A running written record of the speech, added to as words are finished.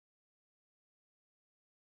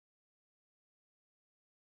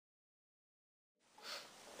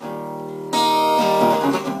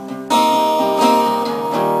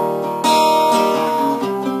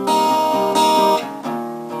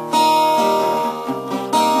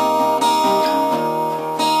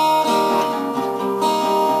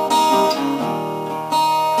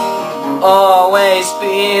always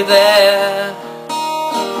be there,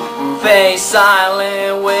 face I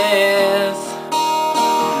live with.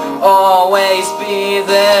 Always be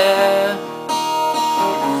there,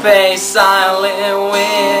 face I live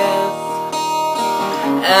with.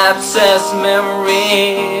 Abscess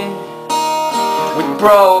memory with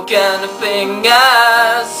broken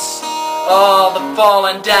fingers, all the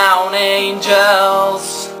fallen down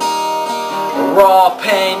angels, raw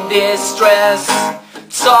pain, distress.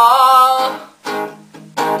 It's all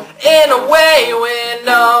in a way we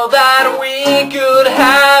know that we could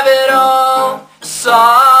have it all.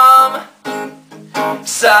 Some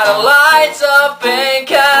satellites of pain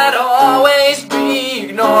can't always be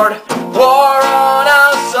ignored. War on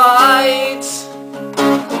our sides,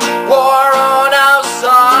 war on our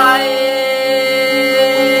sides.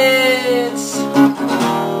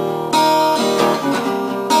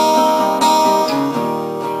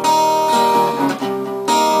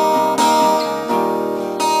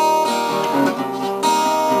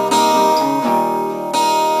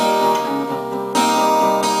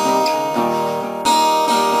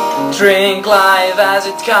 Drink life as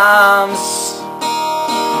it comes,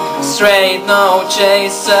 straight, no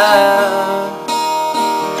chaser.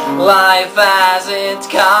 Life as it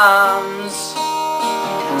comes,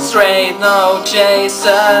 straight, no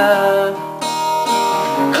chaser.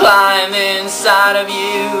 Climb inside of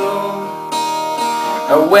you,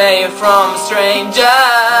 away from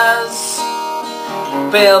strangers,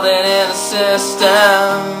 building in a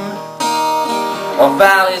system of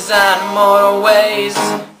valleys and motorways.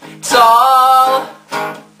 It's all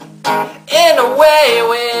in a way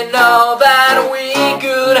we know that we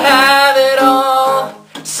could have it all.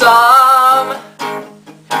 Some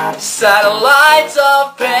satellites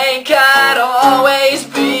of pain can't always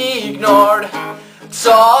be ignored. It's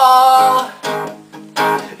all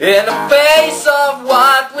in the face of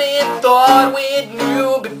what we thought we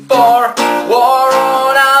knew before. War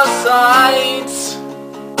on our sides,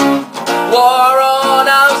 war on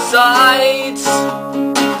our sides,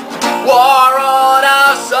 war on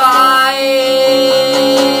our sides.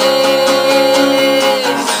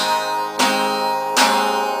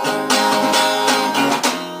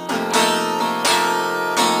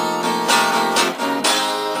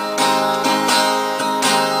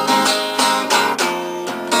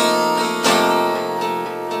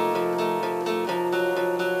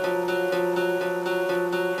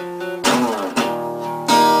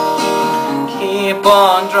 Keep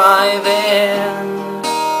on driving,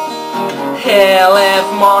 hair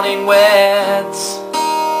left morning wet.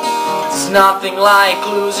 It's nothing like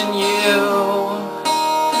losing you.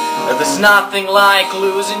 There's nothing like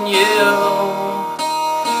losing you.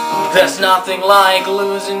 There's nothing like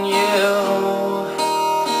losing you.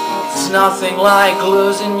 It's nothing like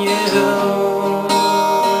losing you.